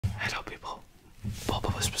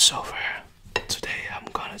Elizabeth's over. Today I'm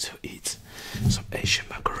gonna to eat some Asian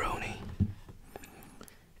macaroni,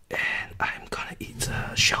 and I'm gonna eat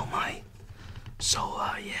siomai. So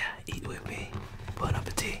yeah, eat with me. Bon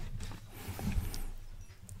appetit.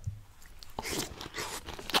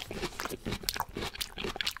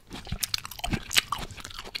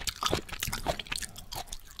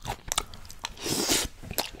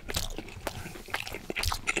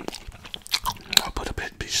 I'll put a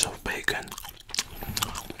piece of bacon.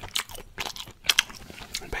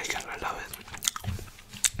 Bacon, I love it.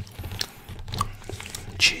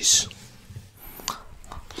 Cheese.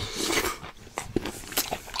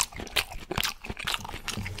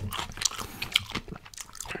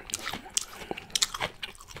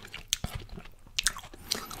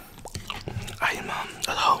 I am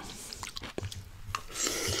at home.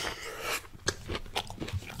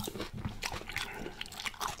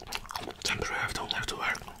 Temporary, I don't have to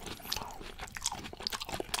work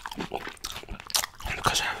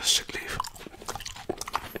because I have a sick leave.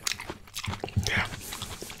 Yeah.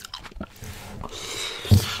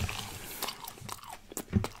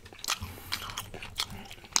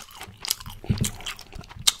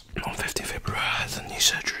 On 15th February I had a knee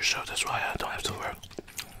surgery, so that's why I don't have to work.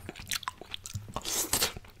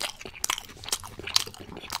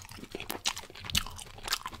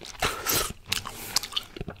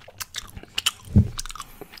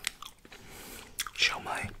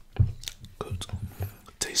 Siomai. Good.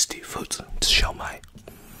 Tasty food. It's siomai.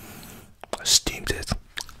 I steamed it.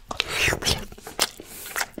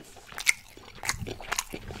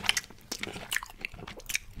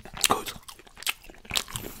 Good.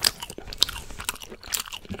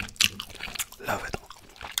 Love it.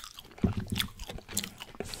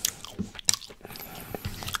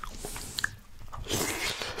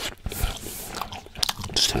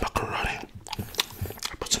 Just the macaroni.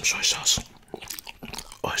 I put some soy sauce,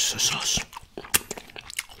 oyster sauce,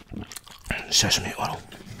 sesame oil,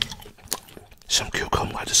 some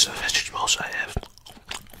cucumber. This are vegetables I have.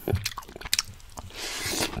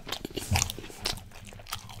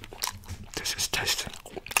 This is tasty.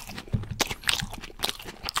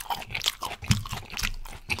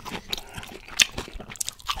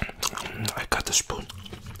 I got the spoon.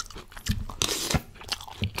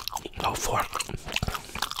 No fork.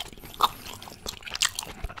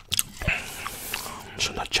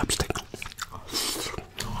 So not chopstick.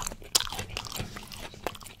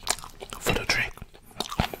 For the drink,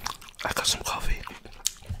 I got some coffee.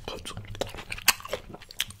 Good.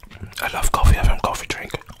 I love coffee. I'm a coffee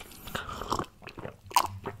drinker.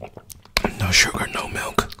 No sugar, no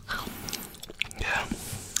milk. Yeah.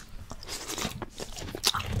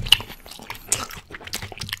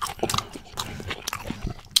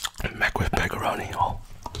 Mac with macaroni. Oh,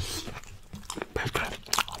 bacon.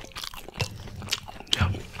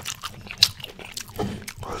 Yeah.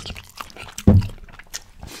 Good.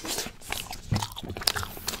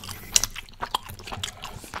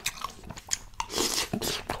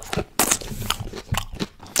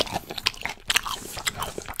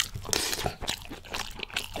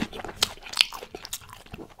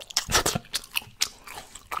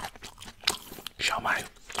 Siomai.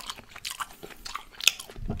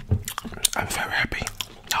 I'm very happy.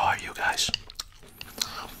 How are you guys?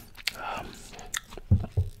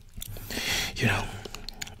 You know,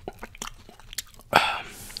 I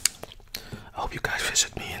hope you guys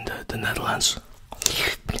visit me in the Netherlands.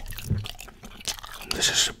 This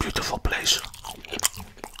is a beautiful place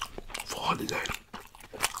for holiday.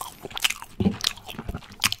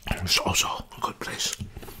 It's also a good place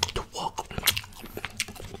to walk.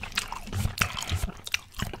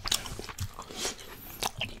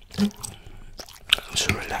 It's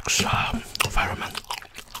a relaxed environment.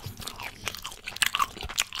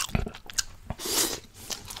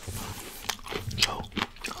 So,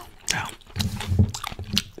 yeah.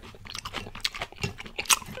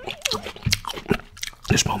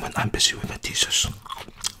 This moment I'm busy with my thesis.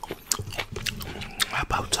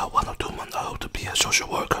 About 1 or 2 months I hope to be a social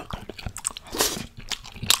worker.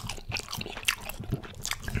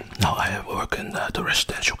 Now I work in the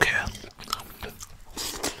residential care.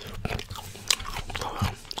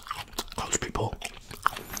 Close people.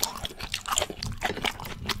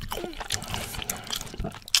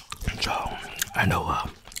 So I know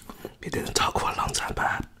we didn't talk for a long time,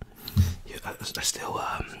 but I still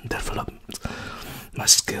develop my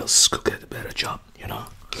skills to get a better job, you know.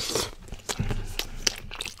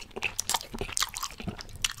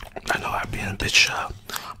 I know I've been a bit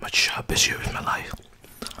much busier with my life,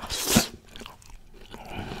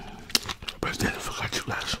 but I didn't forget you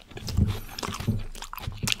guys.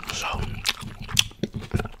 So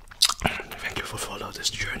thank you for following. about this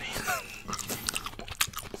journey.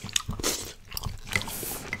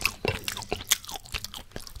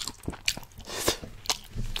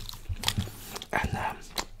 And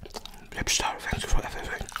Lipstar, thank you for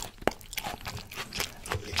everything.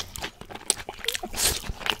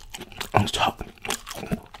 On top,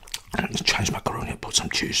 Chinese macaroni, put some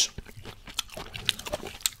cheese.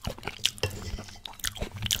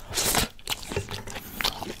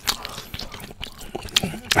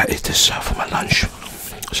 I ate this for my lunch.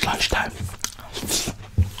 It's lunchtime.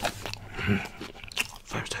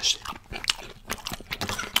 Very tasty.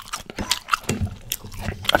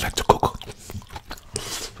 I like to cook.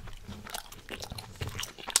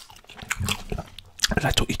 I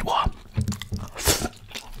like to eat warm.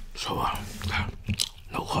 So,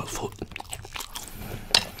 no hot food.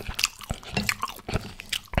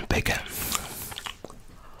 Bacon.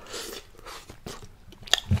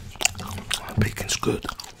 Bacon's good.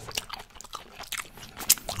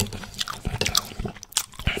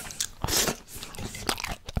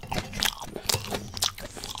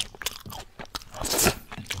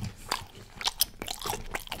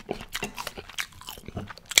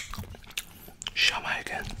 Siomai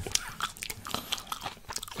again.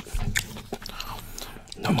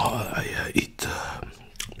 Normal, I eat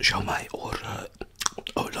siomai or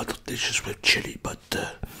a lot of dishes with chili, but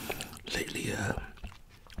lately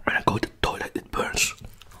when I go to the toilet it burns.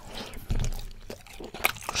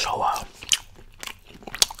 So I'm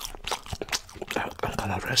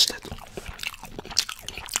gonna rest it.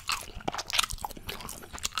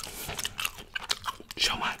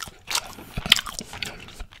 Siomai.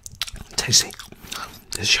 Tasty.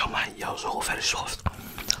 This siomai is also very soft.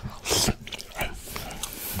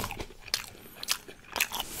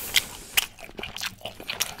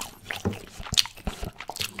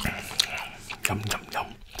 Yum, yum, yum.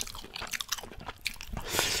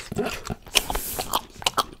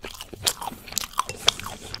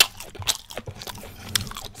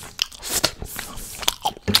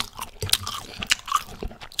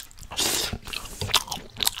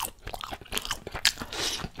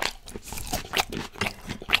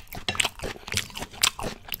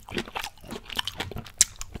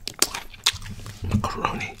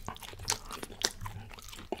 Macaroni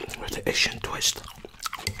with the Asian twist.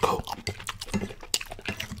 Go.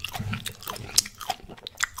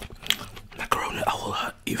 Macaroni, I will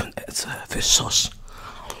even add fish sauce,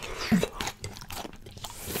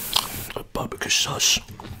 barbecue sauce,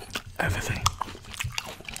 everything.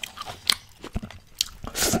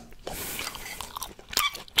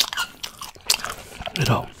 You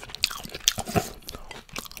know,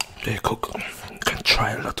 they cook, you can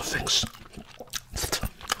try a lot of things.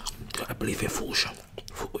 I believe in fusion.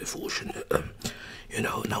 Fusion, you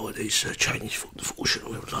know, nowadays Chinese food fusion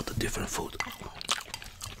with a lot of different food.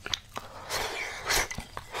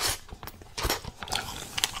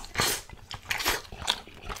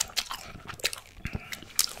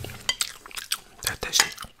 They're tasty.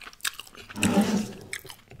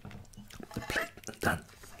 The plate done.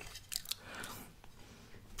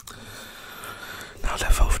 Now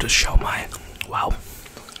left over the siomai. Wow.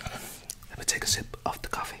 Let me take a sip of the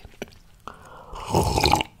coffee.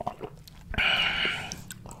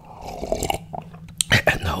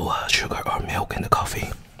 And no sugar or milk in the coffee,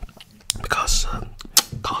 because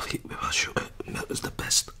coffee without sugar, milk is the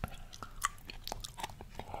best.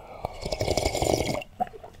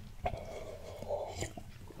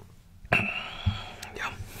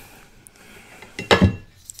 Yeah.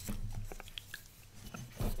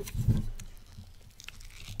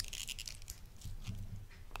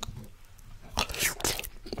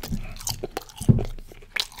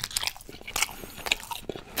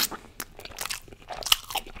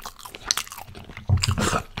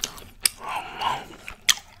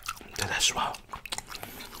 As well.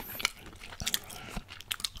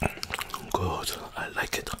 Good, I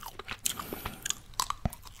like it.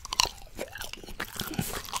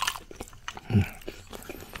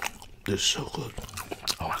 This is so good.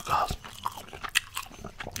 Oh my god.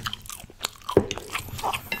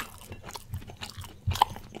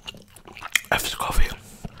 After coffee,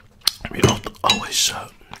 we don't always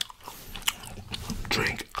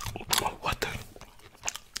drink water.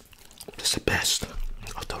 That's the best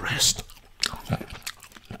of the rest.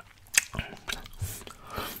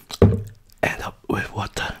 End up with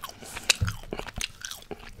water.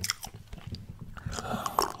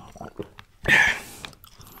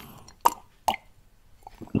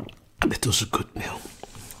 It was a good meal.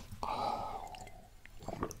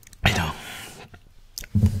 You know,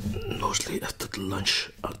 mostly after the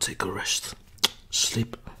lunch I'll take a rest.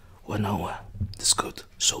 Sleep 1 hour. It's good.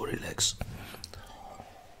 So relax.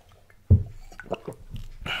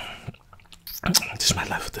 is my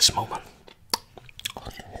life at this moment.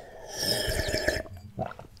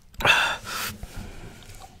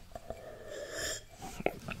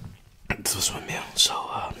 This was my meal. So,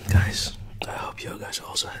 guys, I hope you guys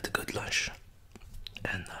also had a good lunch.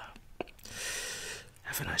 And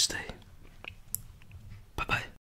have a nice day. Bye bye.